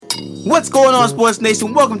What's going on, Sports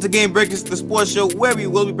Nation? Welcome to Game Breakers, the sports show where we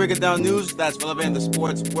will be breaking down news that's relevant in the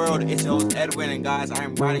sports world. It's your host, Edwin, and guys, I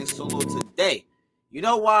am riding solo today. You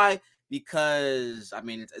know why? Because,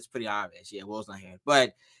 it's pretty obvious. Yeah, Will's not here.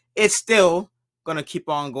 But it's still going to keep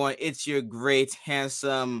on going. It's your great,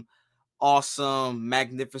 handsome, awesome,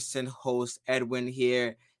 magnificent host, Edwin,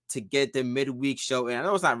 here to get the midweek show. And I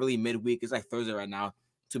know it's not really midweek. It's like Thursday right now,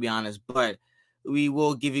 to be honest. But we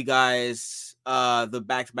will give you guys the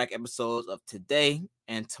back-to-back episodes of today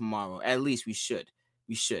and tomorrow. At least we should.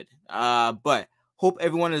 But hope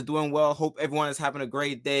everyone is doing well. Hope everyone is having a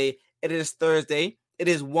great day. It is Thursday. It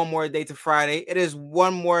is one more day to Friday. It is 2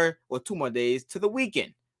 more days to the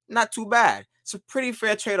weekend. Not too bad. It's a pretty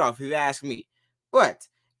fair trade-off, if you ask me. But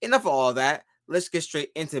enough of all that. Let's get straight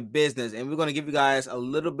into business. And we're going to give you guys a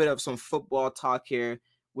little bit of some football talk here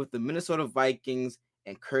with the Minnesota Vikings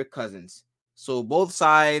and Kirk Cousins. So both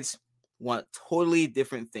sides want totally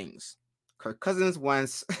different things. Kirk Cousins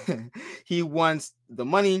wants he wants the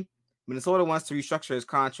money. Minnesota wants to restructure his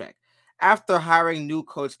contract. After hiring new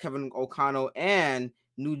coach Kevin O'Connell and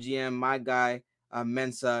new GM, my guy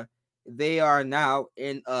Mensa, they are now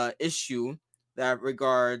in an issue that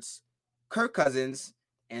regards Kirk Cousins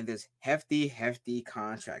and this hefty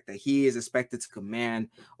contract that he is expected to command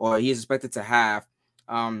or he is expected to have.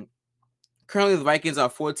 Currently, the Vikings are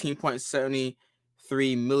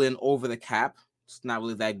 $14.73 million over the cap. It's not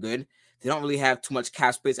really that good. They don't really have too much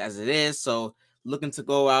cap space as it is, so looking to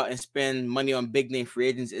go out and spend money on big-name free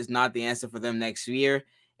agents is not the answer for them next year.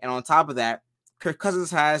 And on top of that, Kirk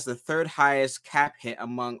Cousins has the third highest cap hit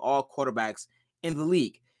among all quarterbacks in the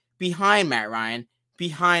league, behind Matt Ryan,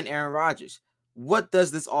 behind Aaron Rodgers. What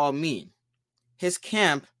does this all mean? His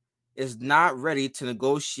camp is not ready to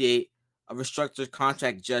negotiate a restructured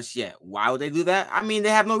contract just yet. Why would they do that? I mean,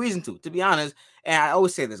 they have no reason to be honest. And I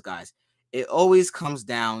always say this, guys. It always comes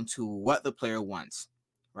down to what the player wants,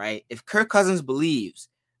 right? If Kirk Cousins believes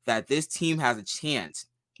that this team has a chance,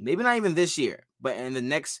 maybe not even this year, but in the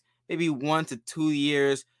next maybe 1 to 2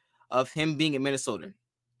 years of him being in Minnesota,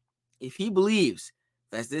 if he believes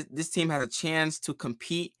that this team has a chance to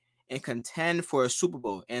compete and contend for a Super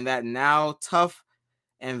Bowl in that now tough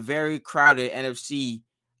and very crowded NFC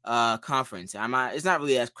conference. It's not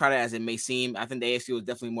really as crowded as it may seem. I think the AFC was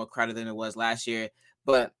definitely more crowded than it was last year.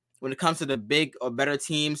 But when it comes to the big or better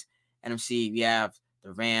teams, NFC, we have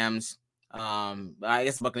the Rams. I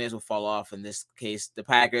guess the Buccaneers will fall off in this case. The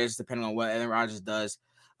Packers, depending on what Aaron Rodgers does.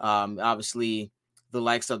 Obviously, the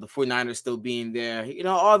likes of the 49ers still being there. You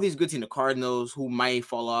know, all these good teams, the Cardinals, who might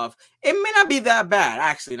fall off. It may not be that bad,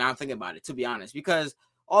 actually, now I'm thinking about it, to be honest, because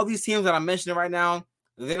all these teams that I'm mentioning right now,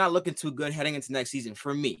 they're not looking too good heading into next season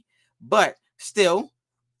for me. But still,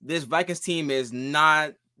 this Vikings team is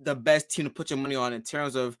not the best team to put your money on in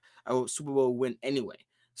terms of a Super Bowl win anyway.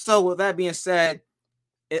 So with that being said,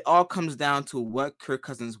 it all comes down to what Kirk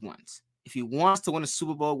Cousins wants. If he wants to win a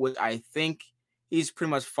Super Bowl, which I think he's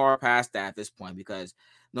pretty much far past that at this point, because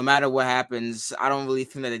no matter what happens, I don't really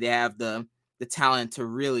think that they have the talent to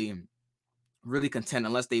really contend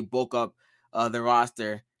unless they bulk up the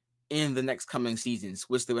roster in the next coming seasons,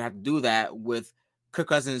 which they would have to do that with Kirk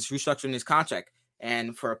Cousins restructuring his contract.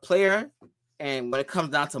 And for a player, and when it comes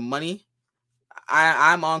down to money,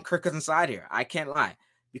 I'm on Kirk Cousins' side here. I can't lie,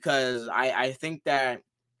 because I think that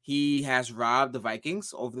he has robbed the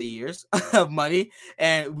Vikings over the years of money,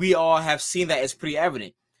 and we all have seen that it's pretty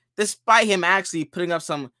evident. Despite him actually putting up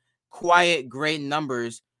some quiet, great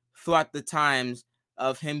numbers throughout the times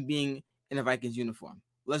of him being in a Vikings uniform.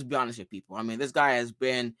 Let's be honest here, people. I mean, this guy has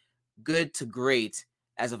been good to great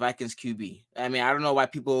as a Vikings QB. I mean, I don't know why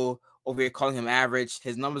people over here calling him average.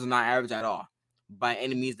 His numbers are not average at all, by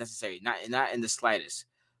any means necessary. Not in the slightest.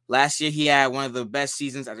 Last year, he had one of the best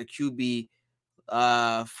seasons as a QB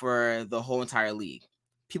for the whole entire league.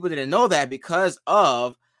 People didn't know that because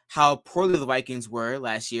of how poorly the Vikings were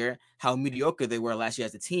last year, how mediocre they were last year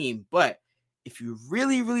as a team. But if you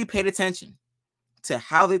really, really paid attention to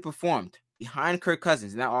how they performed behind Kirk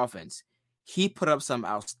Cousins in that offense, he put up some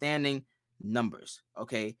outstanding numbers,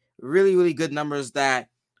 okay? Really, really good numbers that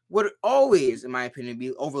would always, in my opinion,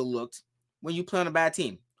 be overlooked when you play on a bad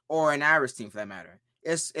team or an average team for that matter.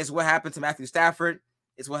 It's what happened to Matthew Stafford.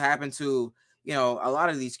 It's what happened to, a lot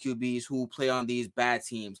of these QBs who play on these bad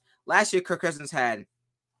teams. Last year, Kirk Cousins had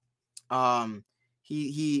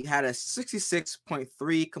he had a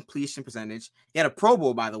 66.3 completion percentage. He had a Pro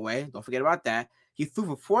Bowl, by the way. Don't forget about that. He threw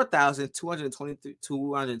for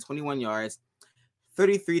 4,221 yards,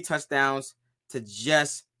 33 touchdowns to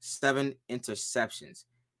just 7 interceptions.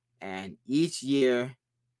 And each year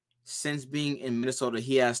since being in Minnesota,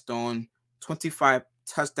 he has thrown 25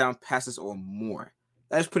 touchdown passes or more.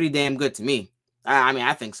 That's pretty damn good to me. I mean,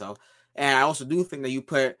 I think so. And I also do think that you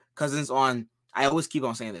put Cousins on. I always keep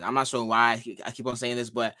on saying this. I'm not sure why I keep on saying this,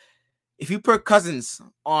 but if you put Cousins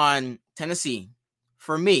on Tennessee,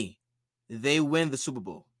 for me, they win the Super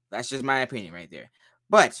Bowl. That's just my opinion right there.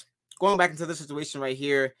 But going back into the situation right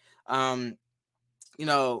here,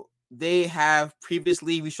 they have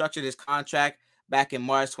previously restructured his contract back in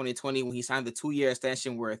March 2020 when he signed the 2-year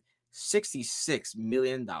extension worth $66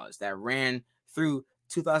 million that ran through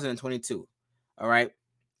 2022. All right.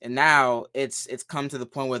 And now it's come to the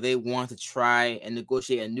point where they want to try and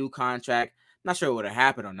negotiate a new contract. Not sure what would have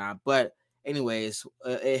happened or not, but anyways,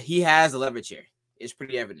 he has the leverage here. It's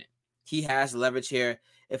pretty evident. He has the leverage here.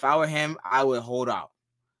 If I were him, I would hold out.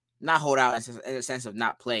 Not hold out in a sense of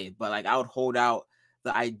not play, but like I would hold out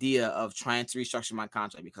the idea of trying to restructure my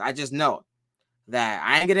contract because I just know that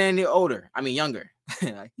I ain't getting any older. I mean, younger.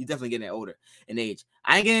 You definitely getting older in age.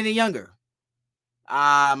 I ain't getting any younger.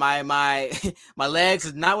 My my legs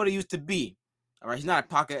is not what it used to be. All right,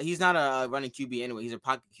 he's not a running QB anyway. He's a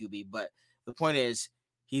pocket QB. But the point is,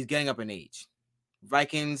 he's getting up in age.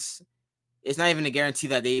 Vikings, it's not even a guarantee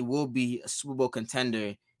that they will be a Super Bowl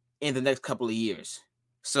contender in the next couple of years.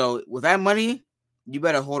 So with that money, you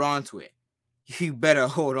better hold on to it. You better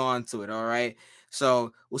hold on to it. All right.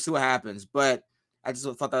 So we'll see what happens. But I just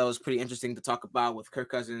thought that was pretty interesting to talk about with Kirk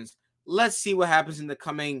Cousins. Let's see what happens in the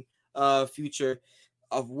coming future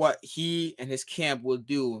of what he and his camp will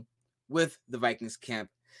do with the Vikings camp.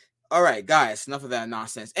 All right, guys, enough of that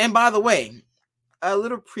nonsense. And by the way, a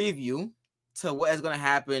little preview to what is going to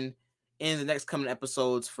happen in the next coming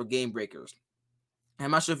episodes for Game Breakers.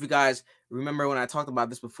 I'm not sure if you guys remember when I talked about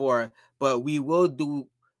this before, but we will do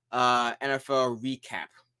NFL recap.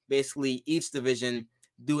 Basically, each division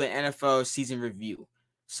do an NFL season review.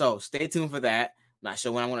 So stay tuned for that. I'm not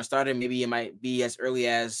sure when I want to start it. Maybe it might be as early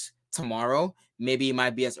as tomorrow. Maybe it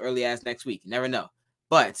might be as early as next week. You never know.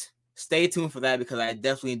 But stay tuned for that because I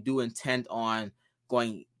definitely do intend on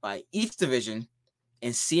going by each division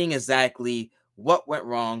and seeing exactly what went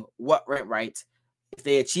wrong, what went right, if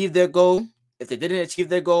they achieved their goal, if they didn't achieve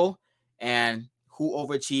their goal, and who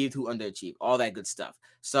overachieved, who underachieved, all that good stuff.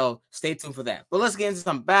 So stay tuned for that. But let's get into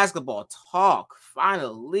some basketball talk.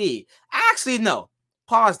 Finally. Actually, no.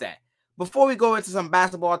 Pause that. Before we go into some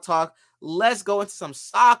basketball talk, let's go into some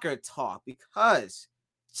soccer talk because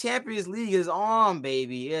Champions League is on,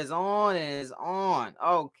 baby. It is on and it is on.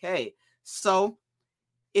 Okay. So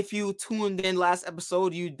if you tuned in last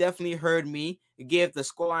episode, you definitely heard me give the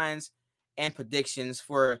scorelines and predictions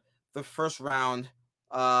for the first round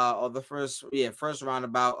first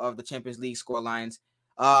roundabout of the Champions League scorelines.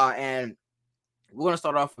 And we're going to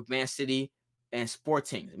start off with Man City and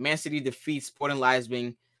Sporting. Man City defeats Sporting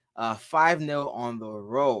Lisbon 5-0 on the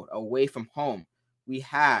road away from home. We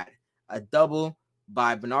had a double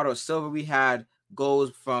by Bernardo Silva. We had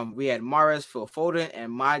Mahrez, Phil Foden,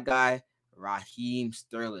 and my guy Raheem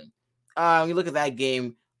Sterling. You look at that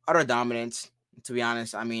game, utter dominance. To be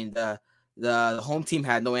honest, I mean the home team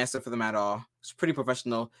had no answer for them at all. It's pretty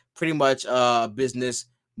professional, pretty much a business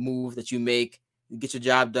move that you make. You get your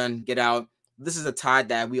job done, get out. This is a tie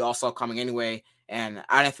that we all saw coming anyway, and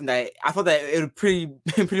I thought that it would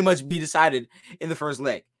pretty much be decided in the first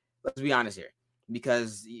leg. Let's be honest here,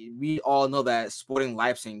 because we all know that Sporting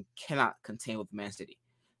Leipzig cannot contain with Man City,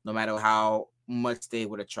 no matter how much they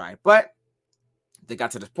would have tried. But they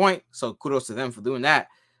got to this point, so kudos to them for doing that.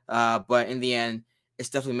 But in the end, it's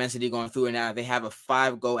definitely Man City going through, and now they have a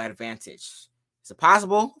 5-goal advantage. Is it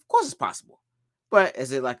possible? Of course it's possible. But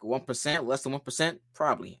is it like 1%, less than 1%?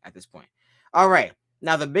 Probably at this point. All right.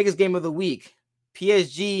 Now, the biggest game of the week,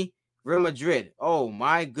 PSG, Real Madrid. Oh,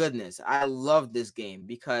 my goodness. I love this game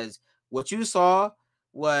because what you saw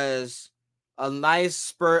was a nice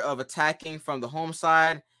spurt of attacking from the home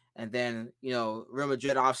side. And then, Real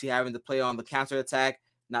Madrid obviously having to play on the counterattack,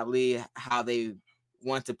 not really how they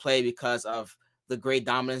want to play because of the great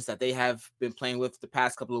dominance that they have been playing with the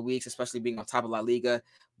past couple of weeks, especially being on top of La Liga.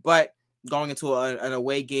 But going into an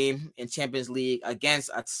away game in Champions League against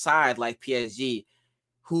a side like PSG,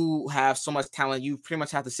 who have so much talent, you pretty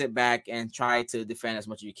much have to sit back and try to defend as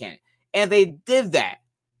much as you can. And they did that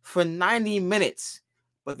for 90 minutes,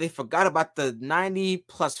 but they forgot about the 90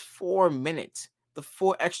 plus 4 minutes, the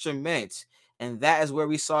 4 extra minutes. And that is where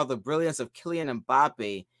we saw the brilliance of Kylian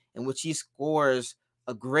Mbappe, in which he scores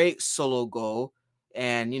a great solo goal.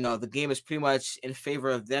 And, the game is pretty much in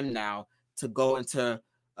favor of them now to go into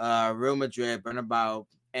Real Madrid, Bernabeu,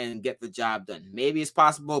 and get the job done. Maybe it's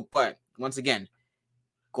possible, but once again,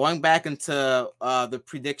 going back into the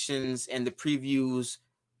predictions and the previews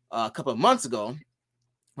a couple of months ago,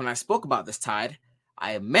 when I spoke about this tide,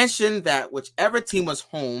 I mentioned that whichever team was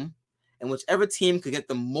home and whichever team could get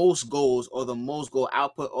the most goals or the most goal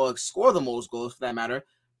output or score the most goals, for that matter,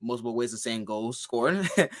 multiple ways of saying goals scored,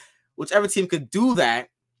 whichever team could do that,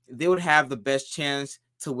 they would have the best chance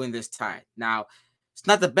to win this tie. Now, it's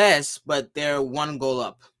not the best, but they're one goal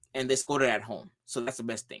up, and they scored it at home. So that's the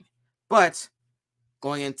best thing. But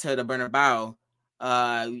going into the Bernabeu,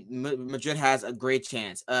 Madrid has a great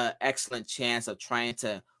chance, excellent chance of trying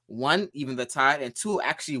to, one, even the tie, and two,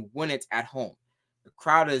 actually win it at home. The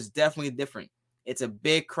crowd is definitely different. It's a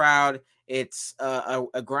big crowd. It's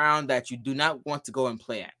a ground that you do not want to go and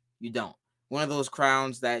play at. You don't. One of those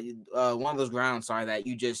grounds that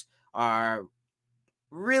you just are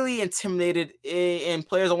really intimidated. And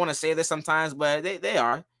players don't want to say this sometimes, but they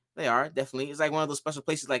are definitely. It's like one of those special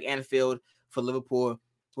places like Anfield for Liverpool,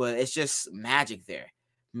 where it's just magic there.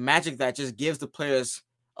 Magic that just gives the players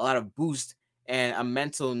a lot of boost and a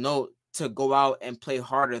mental note to go out and play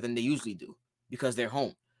harder than they usually do because they're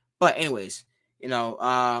home. But anyways,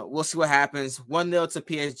 we'll see what happens. 1-0 to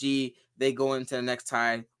PSG. They go into the next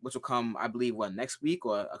tie, which will come, I believe, next week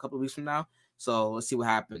or a couple of weeks from now. So let's see what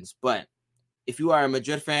happens. But if you are a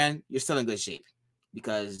Madrid fan, you're still in good shape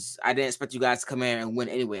because I didn't expect you guys to come in and win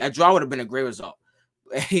anyway. A draw would have been a great result.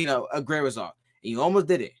 A great result. And you almost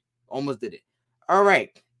did it. All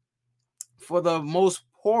right. For the most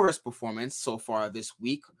poorest performance so far this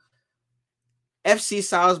week, FC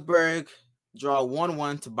Salzburg draw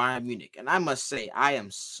 1-1 to Bayern Munich. And I must say, I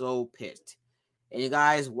am so pissed. And you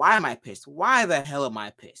guys, why am I pissed? Why the hell am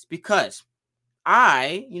I pissed? Because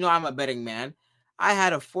I'm a betting man. I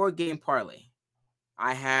had a 4-game parlay.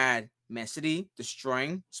 I had Man City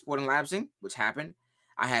destroying Sporting Leipzig, which happened.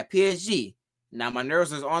 I had PSG. Now, my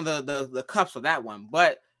nerves was on the cups for that one.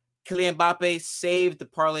 But Kylian Mbappe saved the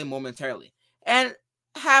parlay momentarily. And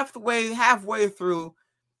halfway through,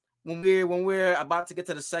 when we're about to get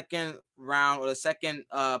to the second round or the second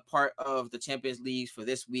part of the Champions League for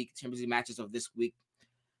this week, Champions League matches of this week,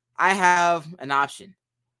 I have an option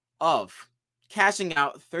of cashing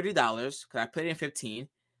out $30 because I put in 15.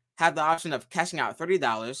 Have the option of cashing out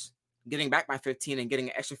 $30, getting back my 15 and getting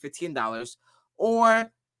an extra $15,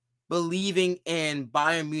 or believing in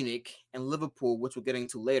Bayern Munich and Liverpool, which we're getting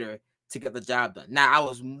to later, to get the job done. Now, I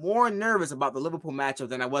was more nervous about the Liverpool matchup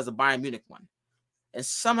than I was the Bayern Munich one. And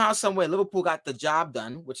somehow, some way, Liverpool got the job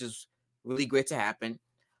done, which is really great to happen.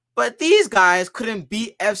 But these guys couldn't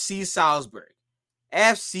beat FC Salzburg.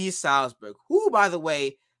 FC Salzburg, who, by the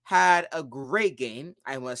way, had a great game,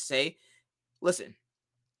 I must say. Listen,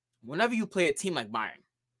 whenever you play a team like Bayern,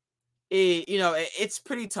 it's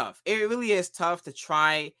pretty tough. It really is tough to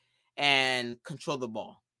try and control the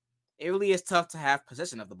ball. It really is tough to have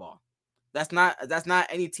possession of the ball. That's not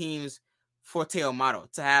any team's forte or motto,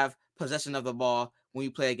 to have possession of the ball when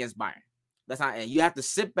you play against Bayern. That's not it. You have to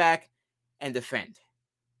sit back and defend.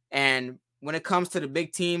 And when it comes to the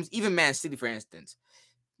big teams, even Man City, for instance,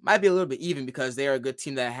 might be a little bit even because they're a good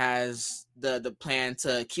team that has the plan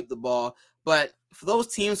to keep the ball. But for those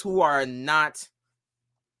teams who are not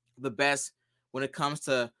the best when it comes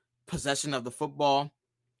to possession of the football,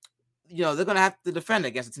 they're going to have to defend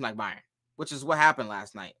against a team like Bayern, which is what happened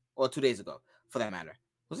last night or 2 days ago, for that matter.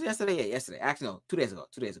 Was it yesterday? Yeah, yesterday. Actually, no, 2 days ago.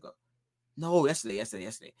 2 days ago. No,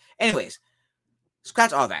 yesterday. Anyways,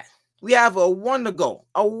 scratch all that. We have a one to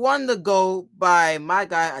go by my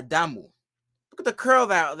guy Adamu. Look at the curl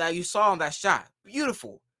that you saw on that shot.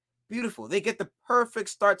 Beautiful. They get the perfect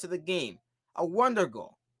start to the game. A wonder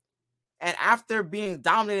goal. And after being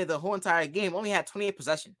dominated the whole entire game, only had 28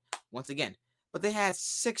 possession once again. But they had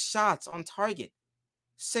 6 shots on target.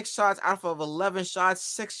 6 shots out of 11 shots,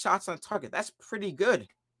 6 shots on target. That's pretty good.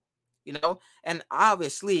 And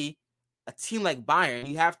obviously, a team like Bayern,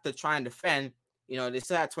 you have to try and defend. They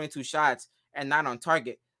still had 22 shots and not on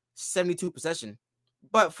target, 72 possession.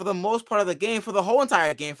 But for the most part of the game, for the whole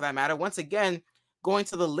entire game, for that matter, once again, going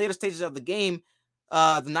to the later stages of the game,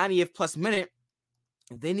 the 90th plus minute,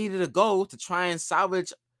 they needed a goal to try and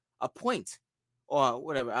salvage a point or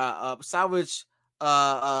whatever, salvage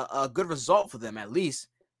a good result for them, at least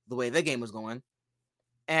the way their game was going.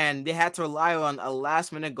 And they had to rely on a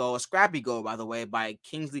last-minute goal, a scrappy goal, by the way, by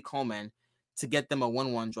Kingsley Coman to get them a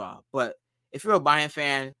 1-1 draw. But if you're a Bayern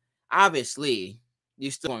fan, obviously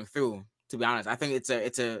you're still going through. To be honest, I think it's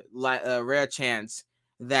a rare chance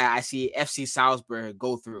that I see FC Salzburg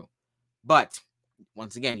go through. But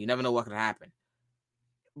once again, you never know what could happen.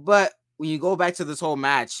 But when you go back to this whole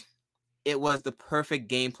match, it was the perfect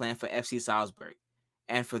game plan for FC Salzburg.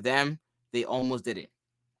 And for them, they almost did it.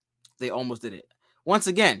 Once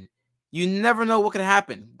again, you never know what could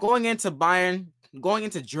happen. Going into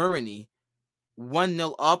Germany,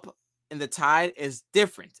 1-0 up in the Tide is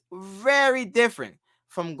different, very different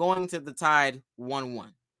from going to the Tide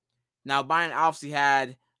 1-1. Now, Bayern obviously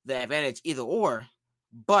had the advantage either or,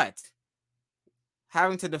 but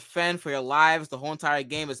having to defend for your lives the whole entire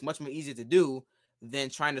game is much more easier to do than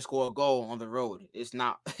trying to score a goal on the road. It's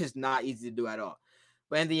not easy to do at all.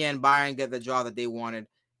 But in the end, Bayern get the draw that they wanted.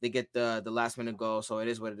 They get the last minute goal, so it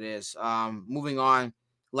is what it is. Moving on,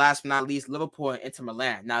 last but not least, Liverpool and Inter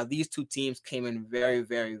Milan. Now, these two teams came in very,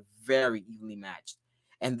 very, very evenly matched.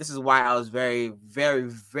 And this is why I was very, very,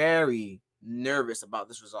 very nervous about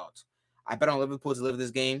this result. I bet on Liverpool to win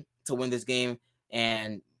this game.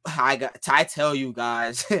 And I tell you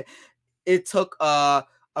guys, it took a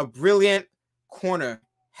brilliant corner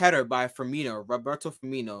header by Roberto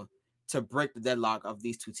Firmino, to break the deadlock of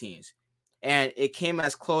these two teams. And it came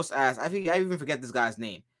as close as, I even forget this guy's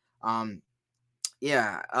name. Kyle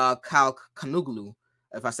Kanuglu,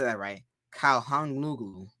 if I said that right. Kyle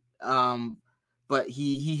Hanuglu. But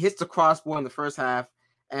he hits the crossbar in the first half,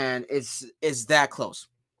 and it's that close.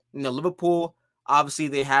 Liverpool, obviously,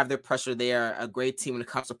 they have their pressure. They are a great team when it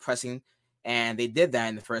comes to pressing, and they did that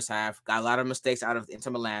in the first half. Got a lot of mistakes out of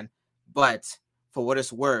Inter Milan, but for what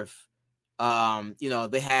it's worth,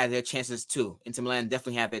 they had their chances too. Inter Milan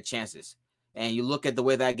definitely had their chances. And you look at the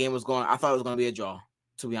way that game was going, I thought it was going to be a draw,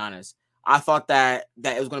 to be honest. I thought that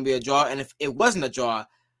it was going to be a draw, and if it wasn't a draw,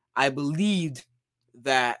 I believed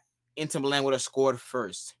that Inter Milan would have scored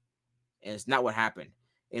first. And it's not what happened.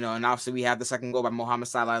 And obviously we have the second goal by Mohamed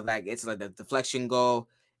Salah. It's like the deflection goal.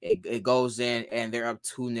 It goes in, and they're up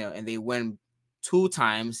 2-0, and they win 2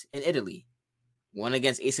 times in Italy. One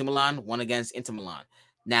against AC Milan, one against Inter Milan.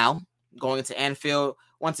 Now, going into Anfield,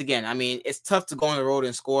 once again, I mean, it's tough to go on the road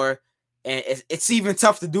and score. And it's even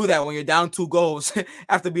tough to do that when you're down 2 goals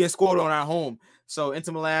after being scored on at home. So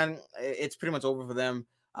Inter Milan, it's pretty much over for them.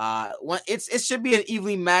 It should be an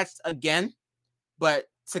evenly matched again, but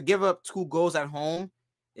to give up 2 goals at home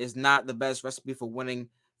is not the best recipe for winning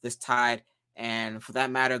this Tide. And for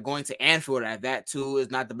that matter, going to Anfield at that too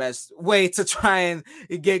is not the best way to try and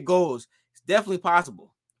get goals. It's definitely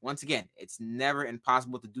possible. Once again, it's never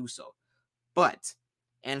impossible to do so. But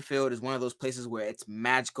Anfield is one of those places where it's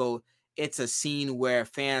magical. It's a scene where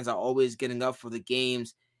fans are always getting up for the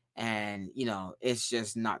games, and it's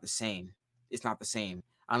just not the same. It's not the same.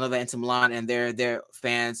 I know that Inter Milan and their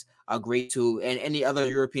fans are great too, and any other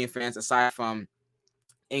European fans aside from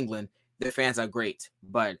England, their fans are great.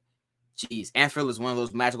 But geez, Anfield is one of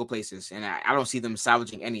those magical places, and I don't see them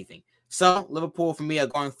salvaging anything. So Liverpool for me are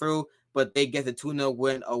going through, but they get the 2-0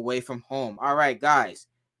 win away from home. All right, guys.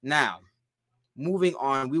 Now, moving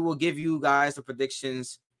on, we will give you guys the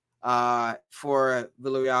predictions for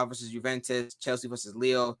Villarreal versus Juventus, Chelsea versus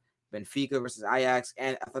Lille, Benfica versus Ajax,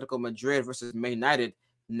 and Atletico Madrid versus Man United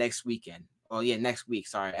next weekend. Next week,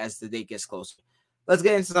 sorry, as the date gets closer. Let's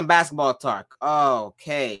get into some basketball talk.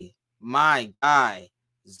 Okay, my guy,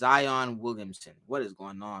 Zion Williamson. What is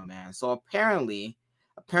going on, man? So apparently,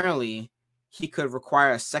 he could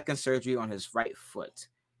require a second surgery on his right foot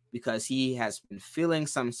because he has been feeling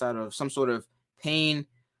some sort of pain,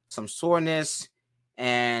 some soreness,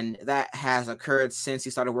 and that has occurred since he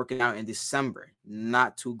started working out in December.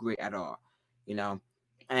 Not too great at all,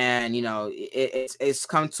 And it's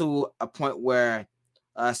come to a point where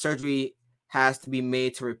surgery has to be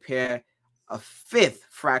made to repair a 5th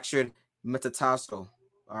fractured metatarsal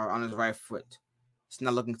on his right foot. It's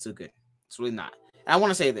not looking too good. It's really not. And I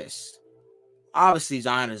want to say this. Obviously,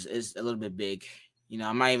 Zion is a little bit big.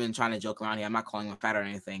 I'm not even trying to joke around here. I'm not calling him fat or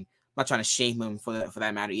anything. I'm not trying to shame him for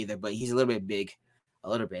that matter either. But he's a little bit big. A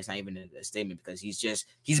little bit. It's not even a statement because he's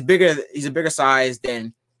bigger. He's a bigger size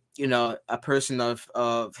than a person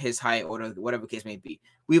of his height or whatever case may be.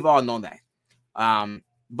 We've all known that.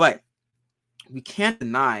 But we can't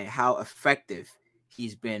deny how effective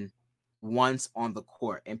he's been once on the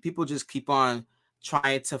court, and people just keep on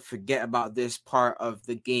trying to forget about this part of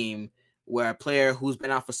the game where a player who's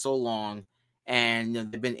been out for so long and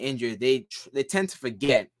they've been injured, they tend to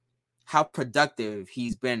forget how productive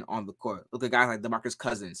he's been on the court. Look at guys like DeMarcus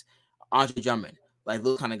Cousins, Andre Drummond, like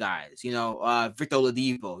those kind of guys. Victor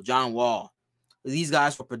Oladipo, John Wall. These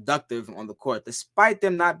guys were productive on the court, despite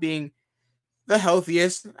them not being the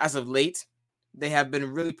healthiest as of late. They have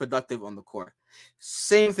been really productive on the court.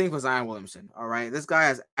 Same thing for Zion Williamson. All right, this guy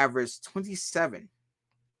has averaged 27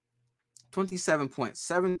 points,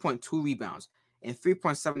 7.2 rebounds, and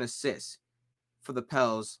 3.7 assists for the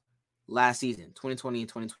Pels last season, 2020 and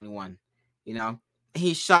 2021.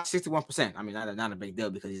 He shot 61%. I mean, not a big deal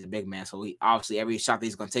because he's a big man. So obviously every shot that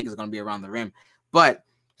he's going to take is going to be around the rim. But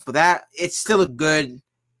for that, it's still a good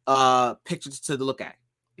picture to look at,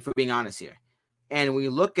 if we're being honest here. And when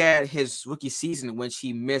you look at his rookie season, in which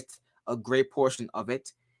he missed a great portion of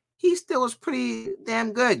it, he still was pretty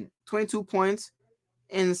damn good. 22 points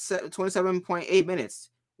in 27.8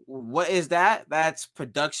 minutes. What is that? That's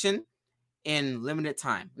production in limited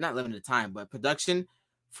time. Not limited time, but production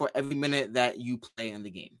for every minute that you play in the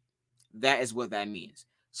game. That is what that means.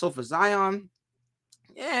 So for Zion,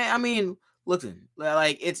 yeah, I mean, listen,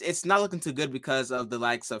 like it's not looking too good because of the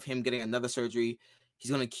likes of him getting another surgery.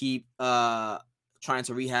 He's gonna keep trying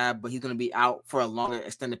to rehab, but he's gonna be out for a longer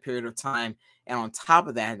extended period of time. And on top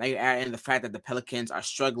of that, now you add in the fact that the Pelicans are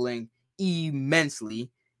struggling immensely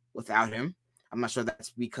without him. I'm not sure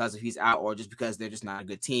that's because if he's out or just because they're just not a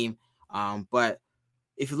good team. But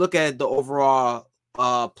if you look at the overall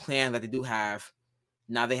plan that they do have,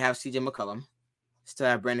 now they have CJ McCollum, still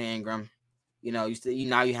have Brandon Ingram. Now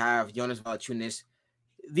you have Jonas Valanciunas.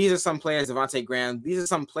 These are some players, Devontae Graham. These are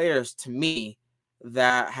some players to me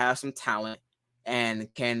that have some talent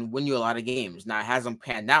and can win you a lot of games. Now it hasn't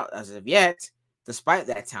panned out as of yet, despite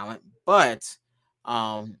that talent. But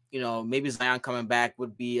maybe Zion coming back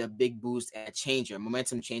would be a big boost and a changer, a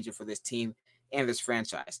momentum changer for this team and this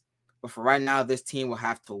franchise. But for right now, this team will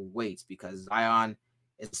have to wait because Zion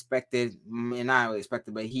is expected, not really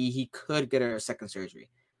expected, but he could get a second surgery.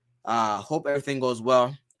 Hope everything goes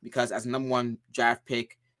well because as a number one draft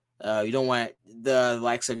pick, you don't want the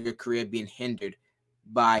likes of your career being hindered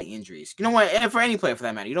by injuries. You know what? And for any player for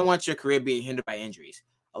that matter, you don't want your career being hindered by injuries.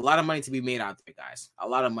 A lot of money to be made out there, guys. A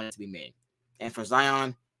lot of money to be made. And for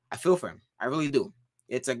Zion, I feel for him. I really do.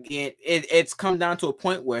 It's come down to a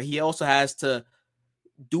point where he also has to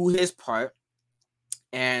do his part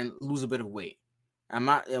and lose a bit of weight. And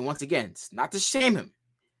once again, it's not to shame him,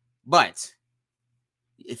 but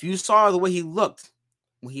if you saw the way he looked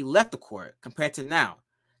when he left the court compared to now,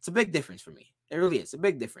 it's a big difference for me. It really is a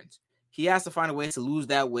big difference. He has to find a way to lose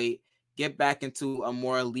that weight, get back into a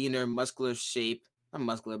more leaner, muscular shape, not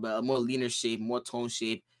muscular, but a more leaner shape, more tone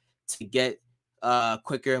shape to get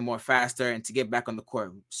quicker and more faster and to get back on the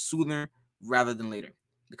court sooner rather than later.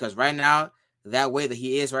 Because right now, that way that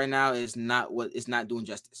he is right now is not doing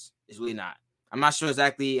justice. It's really not. I'm not sure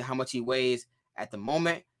exactly how much he weighs at the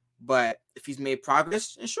moment, but if he's made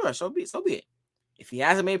progress, then sure, so be it. If he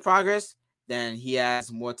hasn't made progress, then he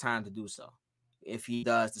has more time to do so. If he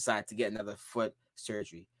does decide to get another foot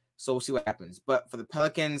surgery. So we'll see what happens. But for the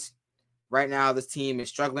Pelicans, right now, this team is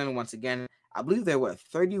struggling once again. I believe they're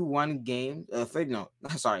 31 games, 31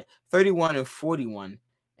 and 41,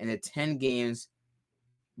 and they're 10 games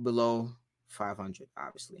below 500,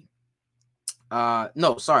 obviously.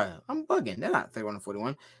 No, sorry, I'm bugging. They're not 31 and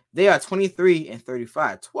 41. They are 23 and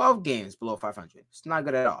 35, 12 games below 500. It's not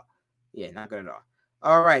good at all. Yeah, not good at all.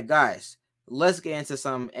 All right, guys, let's get into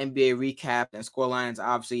some NBA recap and scorelines.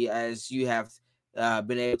 Obviously, as you have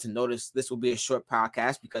been able to notice, this will be a short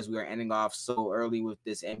podcast because we are ending off so early with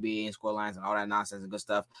this NBA and scorelines and all that nonsense and good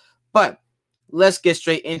stuff. But let's get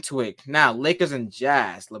straight into it. Now, Lakers and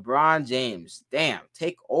Jazz. LeBron James, damn,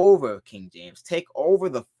 take over, King James. Take over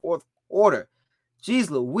the fourth quarter.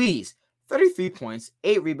 Jeez Louise, 33 points,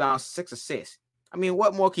 8 rebounds, 6 assists. I mean,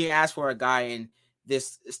 what more can you ask for a guy in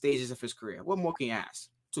this stages of his career? What more can you ask,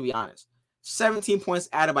 to be honest? 17 points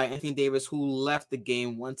added by Anthony Davis, who left the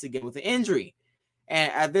game once again with an injury.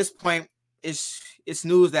 And at this point, it's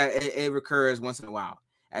news that it recurs once in a while.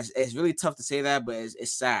 It's really tough to say that, but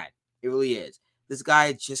it's sad. It really is. This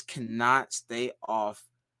guy just cannot stay off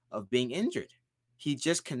of being injured. He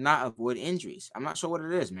just cannot avoid injuries. I'm not sure what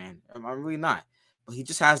it is, man. I'm really not. But he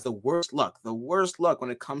just has the worst luck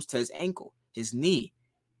when it comes to his ankle, his knee,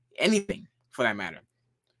 anything for that matter.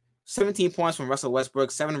 17 points from Russell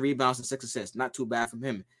Westbrook, 7 rebounds and 6 assists. Not too bad from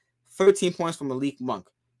him. 13 points from Malik Monk.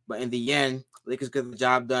 But in the end, Lakers get the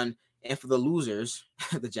job done. And for the losers,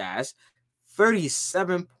 the Jazz,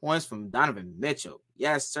 37 points from Donovan Mitchell.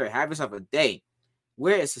 Yes, sir. Have yourself a day.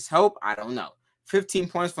 Where is his help? I don't know. 15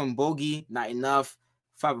 points from Bogey, not enough.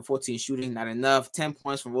 5 of 14 shooting, not enough. 10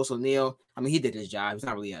 points from Royce O'Neal. I mean, he did his job. He's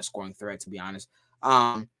not really a scoring threat, to be honest.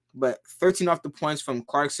 But 13 off the points from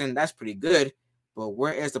Clarkson, that's pretty good. But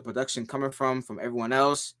where is the production coming from everyone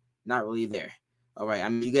else? Not really there. All right. I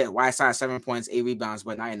mean, you get Whiteside 7 points, 8 rebounds,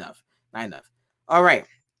 but not enough. Not enough. All right.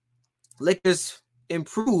 Lakers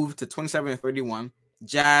improved to 27 and 31.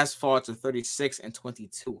 Jazz fall to 36 and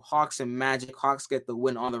 22. Hawks and Magic. Hawks get the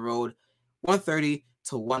win on the road, 130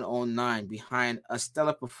 to 109, behind a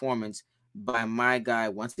stellar performance by my guy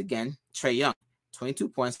once again, Trae Young. 22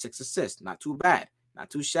 points, 6 assists. Not too bad. Not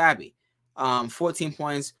too shabby. 14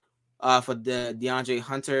 points for the DeAndre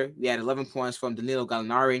Hunter. We had 11 points from Danilo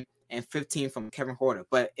Gallinari and 15 from Kevin Porter.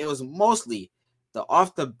 But it was mostly the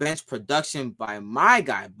off-the-bench production by my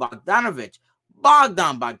guy, Bogdanovich.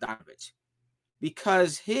 Bogdanovich,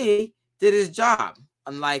 because he did his job.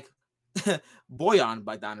 Unlike Bojan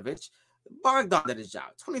Bogdanovich, Bogdan did his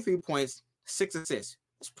job. 23 points, 6 assists.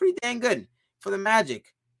 That's pretty dang good for the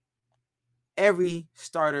Magic. Every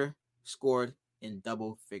starter scored in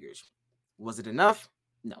double figures. Was it enough?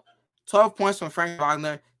 No. 12 points from Frank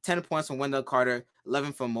Wagner, 10 points from Wendell Carter,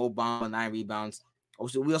 11 from Mo Bamba, 9 rebounds.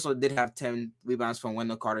 We also did have 10 rebounds from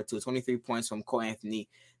Wendell Carter, too. 23 points from Cole Anthony,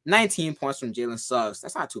 19 points from Jalen Suggs.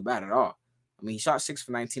 That's not too bad at all. I mean, he shot 6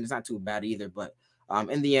 for 19. It's not too bad either. But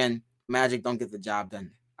in the end, Magic don't get the job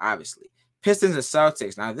done, obviously. Pistons and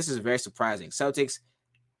Celtics. Now, this is very surprising. Celtics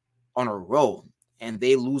on a roll, and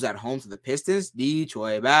they lose at home to the Pistons.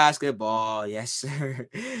 Detroit basketball. Yes, sir.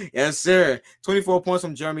 Yes, sir. 24 points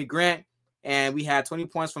from Jeremy Grant, and we had 20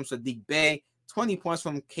 points from Sadiq Bey, 20 points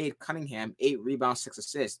from Cade Cunningham, 8 rebounds, 6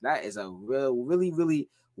 assists. That is a really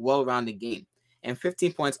well-rounded game. And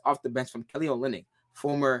 15 points off the bench from Kelly Olynyk,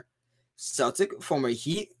 former Celtic, former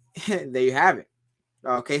Heat. There you have it.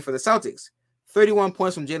 Okay, for the Celtics. 31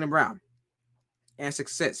 points from Jaylen Brown and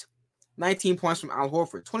 6 assists. 19 points from Al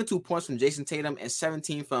Horford, 22 points from Jason Tatum, and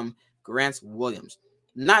 17 from Grant Williams.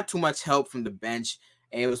 Not too much help from the bench,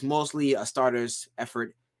 and it was mostly a starter's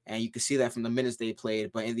effort, and you can see that from the minutes they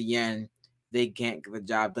played. But in the end, they can't get the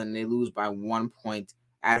job done. They lose by 1 point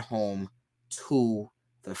at home to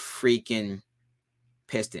the freaking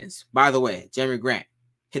Pistons. By the way, Jeremy Grant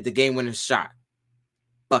hit the game-winning shot.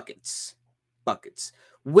 Buckets.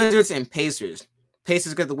 Wizards and Pacers.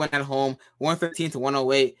 Pacers get the win at home,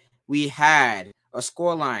 115-108. We had a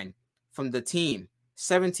scoreline from the team.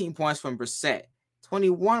 17 points from Brissett.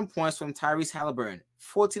 21 points from Tyrese Halliburton.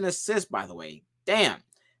 14 assists, by the way. Damn.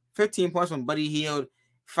 15 points from Buddy Hield.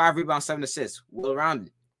 5 rebounds, 7 assists.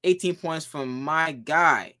 Well-rounded. 18 points from my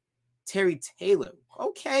guy, Terry Taylor.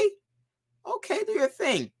 Okay, do your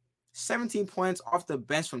thing. 17 points off the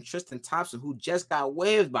bench from Tristan Thompson, who just got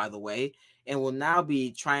waived, by the way, and will now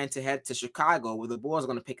be trying to head to Chicago, where the Bulls are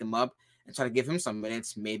going to pick him up and try to give him some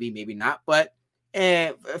minutes. Maybe not. But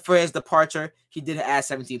for his departure, he did add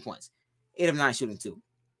 17 points. 8 of 9 shooting, too.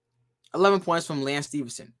 11 points from Lance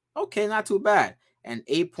Stevenson. Okay, not too bad. And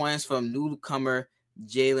 8 points from newcomer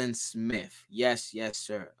Jalen Smith. Yes,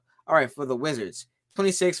 sir. All right, for the Wizards.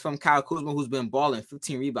 26 from Kyle Kuzma, who's been balling.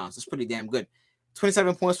 15 rebounds. That's pretty damn good.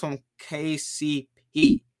 27 points from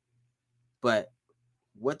KCP. But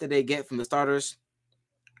what did they get from the starters?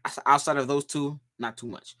 Outside of those two, not too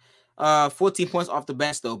much. 14 points off the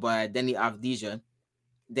bench, though, by Denny Avdija.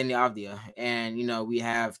 And, we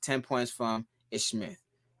have 10 points from Ish Smith.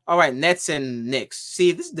 All right, Nets and Knicks.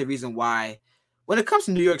 See, this is the reason why when it comes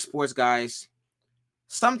to New York sports, guys,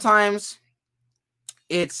 sometimes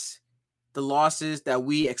it's the losses that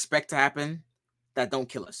we expect to happen that don't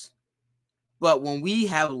kill us. But when we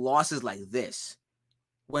have losses like this,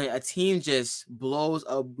 when a team just blows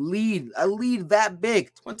a lead that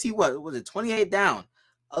big, 28 down,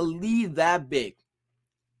 a lead that big.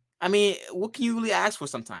 I mean, what can you really ask for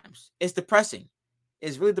sometimes? It's depressing.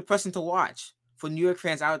 It's really depressing to watch for New York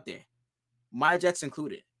fans out there, my Jets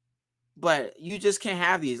included. But you just can't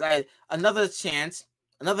have these. Another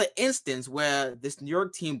instance where this New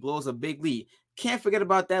York team blows a big lead. Can't forget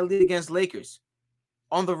about that lead against Lakers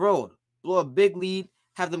on the road. Blow a big lead,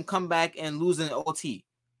 have them come back and lose in OT.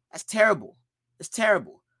 That's terrible. It's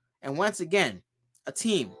terrible. And once again, a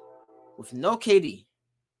team with no KD,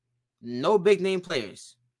 no big name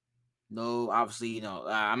players, no, obviously,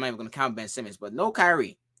 I'm not even going to count Ben Simmons, but no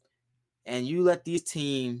Kyrie. And you let this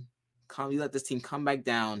team come back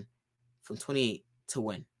down from 28 to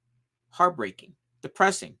win. Heartbreaking,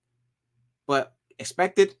 depressing, but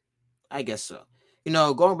expected, I guess so.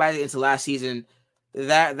 Going back into last season,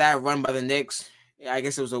 that run by the Knicks, I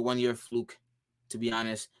guess it was a 1-year fluke, to be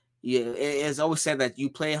honest. Yeah, it's always said that you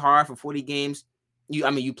play hard for 40 games.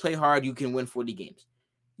 You play hard, you can win 40 games.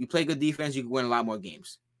 You play good defense, you can win a lot more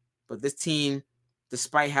games. But this team,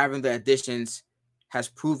 despite having the additions, has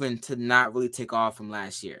proven to not really take off from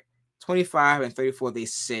last year. 25 and 34, they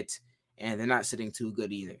sit, and they're not sitting too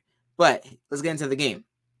good either. But let's get into the game.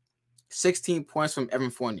 16 points from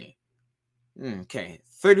Evan Fournier. Okay.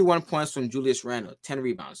 31 points from Julius Randle. 10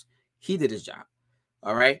 rebounds. He did his job.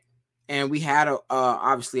 All right. And we had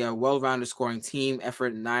obviously a well-rounded scoring team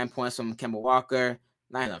effort. 9 points from Kemba Walker.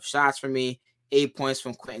 9 enough shots for me. 8 points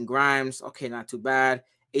from Quentin Grimes. Okay, not too bad.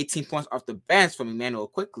 18 points off the bench from Emmanuel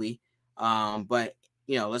Quickly. But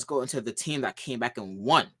let's go into the team that came back and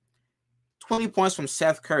won. 20 points from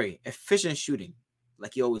Seth Curry. Efficient shooting,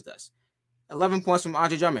 like he always does. 11 points from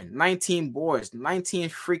Andre Drummond. 19 boards. 19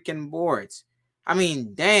 freaking boards. I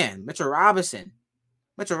mean, damn. Mitchell Robinson.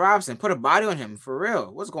 Put a body on him, for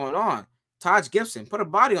real. What's going on? Taj Gibson, put a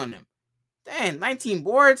body on him. Dang, 19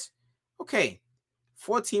 boards. Okay,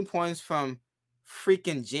 14 points from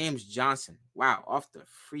freaking James Johnson. Wow, off the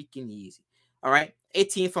freaking easy. All right,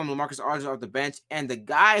 18 from LaMarcus Aldridge off the bench. And the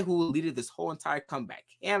guy who leaded this whole entire comeback,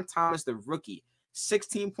 Cam Thomas, the rookie,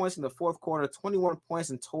 16 points in the fourth quarter, 21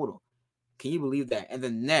 points in total. Can you believe that? And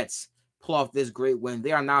the Nets pull off this great win.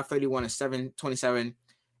 They are now 31-27,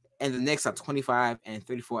 and the Knicks are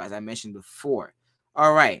 25-34, as I mentioned before.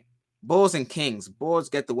 All right, Bulls and Kings. Bulls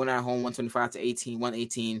get the win at home, 125-18,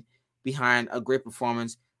 118, behind a great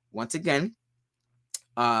performance once again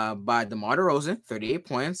by DeMar DeRozan, 38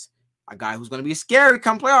 points. A guy who's going to be scary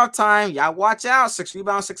come playoff time. Y'all watch out. 6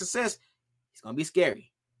 rebounds, 6 assists. He's going to be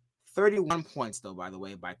scary. 31 points, though, by the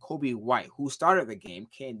way, by Kobe White, who started the game,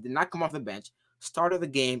 did not come off the bench, started the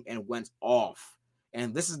game, and went off.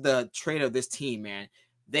 And this is the trait of this team, man.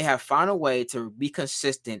 They have found a way to be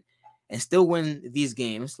consistent and still win these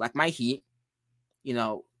games, like my Heat,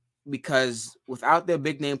 because without their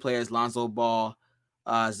big-name players, Lonzo Ball,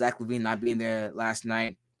 Zach LaVine not being there last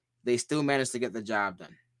night, they still managed to get the job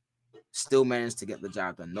done.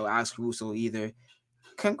 No Alex Caruso either.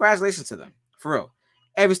 Congratulations to them, for real.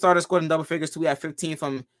 Every starter scored in double figures, too. We had 15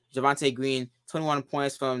 from Javonte Green, 21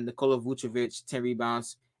 points from Nikola Vucevic, 10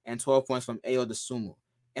 rebounds, and 12 points from Ayo Dosunmu.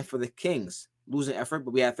 And for the Kings, losing effort,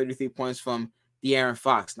 but we had 33 points from De'Aaron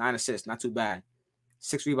Fox, 9 assists, not too bad.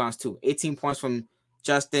 6 rebounds, too. 18 points from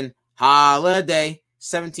Justin Holiday,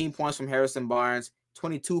 17 points from Harrison Barnes,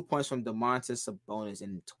 22 points from Domantas Sabonis,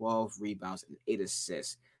 and 12 rebounds and 8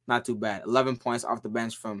 assists. Not too bad. 11 points off the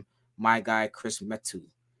bench from my guy, Chris Metu.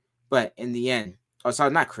 But in the end,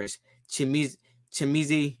 not Chris,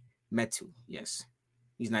 Chimizi Metu. Yes.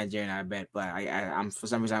 He's Nigerian, I bet, but I'm for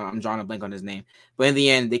some reason I'm drawing a blank on his name. But in the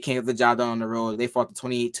end, they can't get the job done on the road. They fought to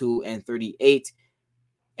 28-38.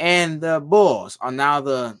 And the Bulls are now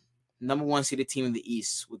the number 1 seeded team in the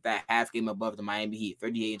East with that half game above the Miami Heat,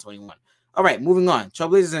 38-21. All right, moving on.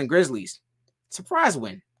 Trailblazers and Grizzlies. Surprise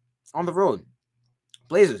win on the road.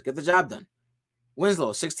 Blazers get the job done.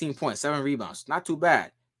 Winslow, 16 points, 7 rebounds. Not too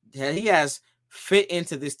bad. He has fit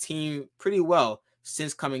into this team pretty well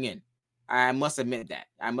since coming in. I must admit that.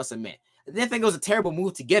 I didn't think it was a terrible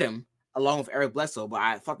move to get him along with Eric Bledsoe, but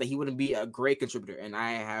I thought that he wouldn't be a great contributor. And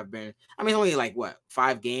only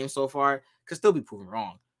 5 games so far. Could still be proven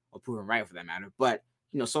wrong or proven right for that matter. But,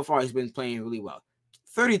 so far he's been playing really well.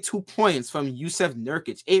 32 points from Yusuf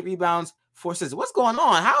Nurkic, 8 rebounds, 4 assists. What's going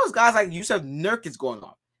on? How is guys like Yusuf Nurkic going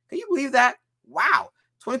on? Can you believe that? Wow.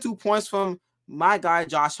 22 points from my guy,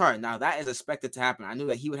 Josh Hart. Now, that is expected to happen. I knew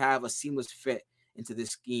that he would have a seamless fit into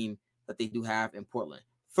this scheme that they do have in Portland.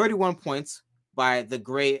 31 points by the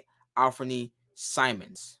great Anthony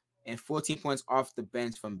Simons and 14 points off the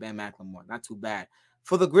bench from Ben McLemore. Not too bad.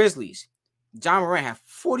 For the Grizzlies, John Morant had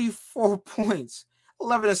 44 points,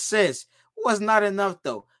 11 assists. Was not enough,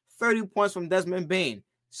 though. 30 points from Desmond Bane,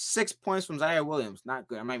 6 points from Zaire Williams. Not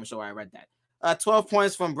good. I'm not even sure why I read that. 12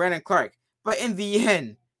 points from Brandon Clark. But in the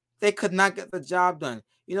end, they could not get the job done.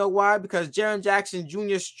 You know why? Because Jaren Jackson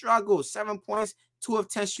Jr. struggled. 7 points, 2 of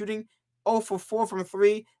 10 shooting, 0 for 4 from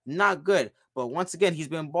 3. Not good. But once again, he's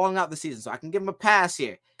been balling out this season, so I can give him a pass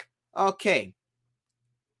here. Okay.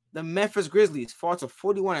 The Memphis Grizzlies fall to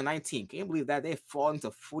 41-19. Can you believe that? They've fallen to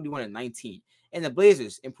 41-19. And the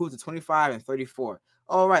Blazers improved to 25-34.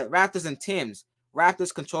 All right, Raptors and Timbs.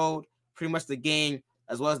 Raptors controlled pretty much the game,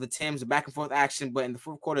 as well as the Timbs, back and forth action. But in the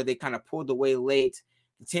fourth quarter, they kind of pulled away late.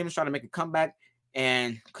 The Timbs tried to make a comeback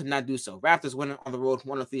and could not do so. Raptors winning on the road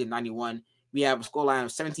 103-91. We have a scoreline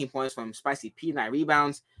of 17 points from Spicy P, 9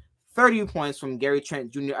 rebounds, 30 points from Gary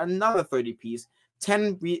Trent Jr., another 30 piece,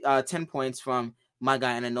 10 points from my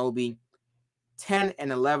guy Anunoby, 10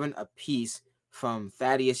 and 11 apiece from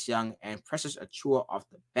Thaddeus Young and Precious Achua off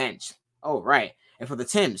the bench. All right. And for the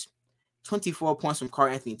Timbs, 24 points from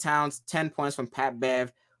Karl Anthony Towns, 10 points from Pat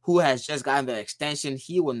Bev, who has just gotten the extension.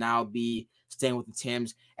 He will now be staying with the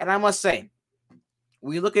Timbs. And I must say,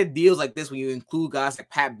 when you look at deals like this, when you include guys like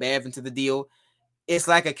Pat Bev into the deal, it's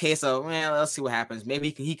like a case of, let's see what happens.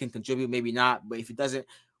 Maybe he can contribute, maybe not. But if he doesn't,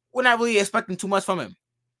 we're not really expecting too much from him.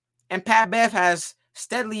 And Pat Bev has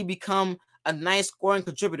steadily become a nice scoring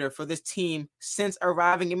contributor for this team since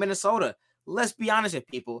arriving in Minnesota. Let's be honest with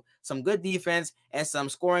people. Some good defense and some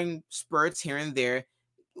scoring spurts here and there.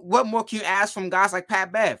 What more can you ask from guys like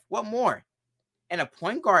Pat Bev? What more? And a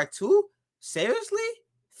point guard too? Seriously?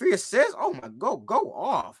 3 assists? Oh my, go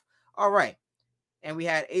off. All right. And we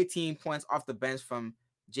had 18 points off the bench from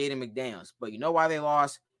Jaden McDaniels. But you know why they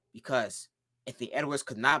lost? Because Anthony Edwards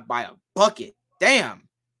could not buy a bucket. Damn.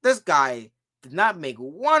 This guy did not make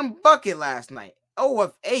 1 bucket last night. 0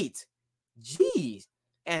 of 8. Jeez.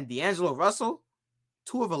 And D'Angelo Russell,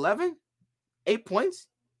 2 of 11, 8 points.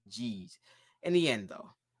 Jeez. In the end, though,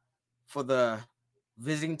 for the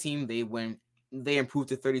visiting team, they improved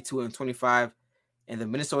to 32-25, and the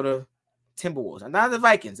Minnesota Timberwolves, and not the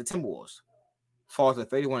Vikings, the Timberwolves, fall to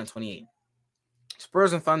 31-28.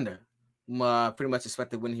 Spurs and Thunder, pretty much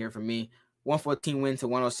expected win here for me. 114 win to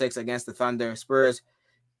 106 against the Thunder. Spurs,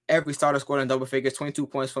 every starter scored in double figures. 22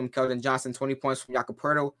 points from Keldon Johnson, 20 points from Jakob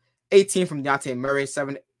Poeltl, 18 from Dejounte Murray,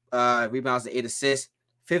 7 rebounds and 8 assists,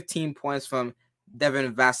 15 points from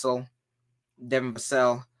Devin Vassell,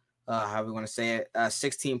 however we want to say it,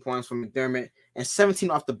 16 points from McDermott, and 17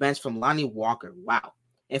 off the bench from Lonnie Walker. Wow.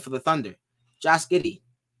 And for the Thunder, Josh Giddey,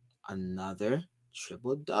 another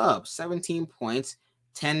triple dub, 17 points,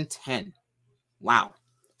 10-10. Wow.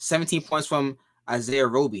 17 points from Isaiah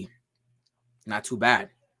Roby. Not too bad.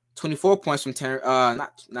 24 points from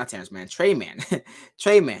not Terrence Mann, Trey Mann.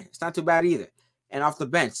 Trey Mann. It's not too bad either. And off the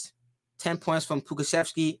bench, 10 points from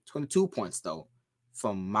Pukashevsky, 22 points though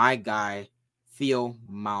from my guy Theo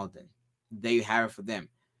Maledon. There you have it for them.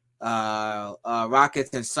 Rockets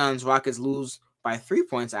and Suns. Rockets lose by 3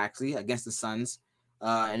 points actually against the Suns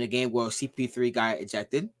in a game where CP3 got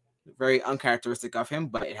ejected. Very uncharacteristic of him,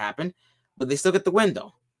 but it happened. But they still get the win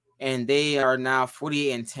though, and they are now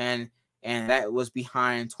 48-10, and that was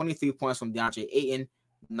behind 23 points from DeAndre Ayton,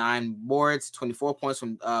 9 boards, 24 points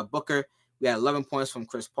from Booker. We had 11 points from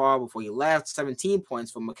Chris Paul before he left, 17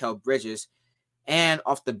 points from Mikal Bridges, and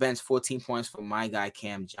off the bench, 14 points from my guy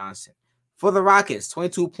Cam Johnson. For the Rockets,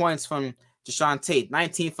 22 points from Deshaun Tate,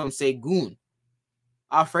 19 from Sengun.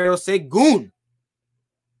 Alfredo Sengun.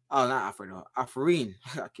 Oh, not Alfredo. Alfarin.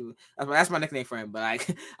 That's my nickname for him. But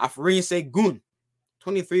like Alfarin Sengun.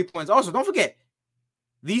 23 points. Also, don't forget,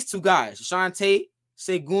 these two guys, Deshaun Tate,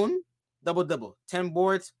 Sengun, double-double. 10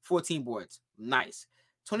 boards, 14 boards. Nice.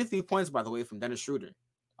 23 points, by the way, from Dennis Schroeder.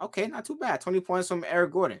 Okay, not too bad. 20 points from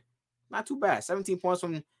Eric Gordon. Not too bad. 17 points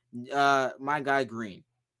from my guy Green,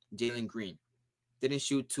 Jalen Green. Didn't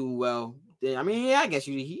shoot too well. I guess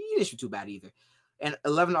he didn't shoot too bad either. And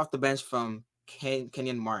 11 off the bench from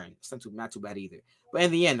Kenyon Martin. It's not too bad either. But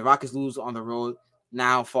in the end, the Rockets lose on the road.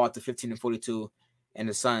 Now fall to 15-42, and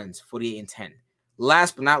the Suns 48-10.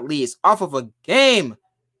 Last but not least, off of a game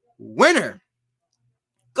winner.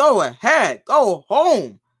 Go ahead, go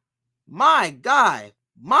home. My guy,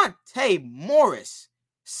 Monte Morris,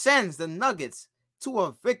 sends the Nuggets to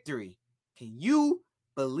a victory. Can you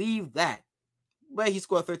believe that? But he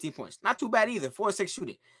scored 13 points. Not too bad either, 4-6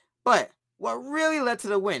 shooting. But what really led to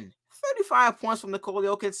the win, 35 points from Nikola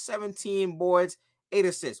Jokic, 17 boards, 8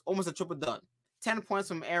 assists, almost a triple dub. 10 points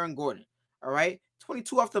from Aaron Gordon. All right,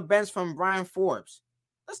 22 off the bench from Brian Forbes.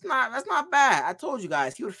 That's not bad. I told you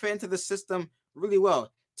guys he would fit into the system really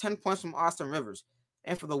well. 10 points from Austin Rivers.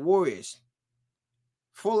 And for the Warriors,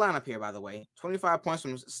 full lineup here, by the way. 25 points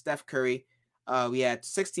from Steph Curry. We had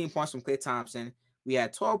 16 points from Klay Thompson. We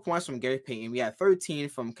had 12 points from Gary Payton. We had 13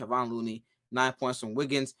 from Kevon Looney. 9 points from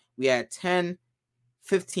Wiggins. We had 10,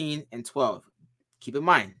 15, and 12. Keep in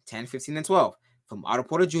mind, 10, 15, and 12 from Otto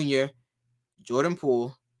Porter Jr., Jordan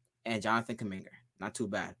Poole, and Jonathan Kuminga. Not too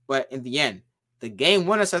bad. But in the end, the game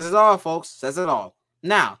winner says it all, folks. Says it all.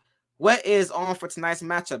 Now, what is on for tonight's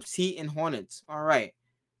matchups? Heat and Hornets. All right.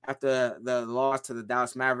 After the loss to the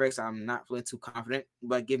Dallas Mavericks, I'm not feeling too confident,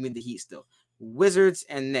 but give me the Heat still. Wizards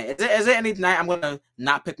and Nets. Is there any night I'm going to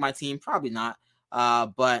not pick my team? Probably not.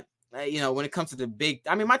 But when it comes to the big,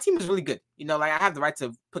 my team is really good. I have the right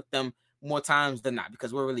to pick them more times than not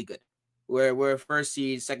because we're really good. We're first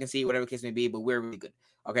seed, second seed, whatever the case may be, but we're really good.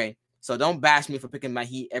 Okay, so don't bash me for picking my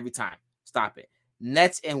Heat every time. Stop it.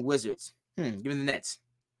 Nets and Wizards. Give me the Nets.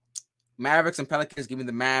 Mavericks and Pelicans. Give me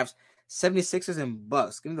the Mavs. 76ers and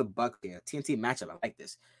Bucks. Give me the Bucks here. TNT matchup. I like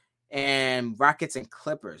this. And Rockets and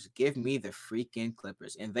Clippers. Give me the freaking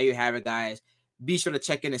Clippers. And there you have it, guys. Be sure to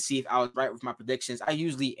check in and see if I was right with my predictions. I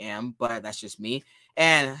usually am, but that's just me.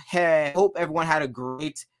 And hey, hope everyone had a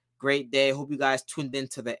great day. Hope you guys tuned in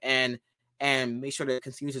to the end. And make sure to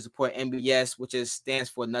continue to support NBS, which stands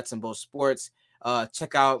for Nuts and Bolts Sports.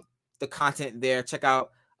 Check out the content there. Check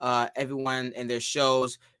out everyone and their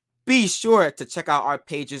shows. Be sure to check out our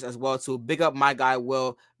pages as well, too. Big up my guy,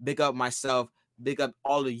 Will. Big up myself. Big up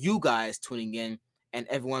all of you guys tuning in. And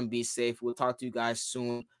everyone be safe. We'll talk to you guys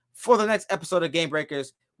soon. For the next episode of Game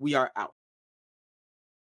Breakers, we are out.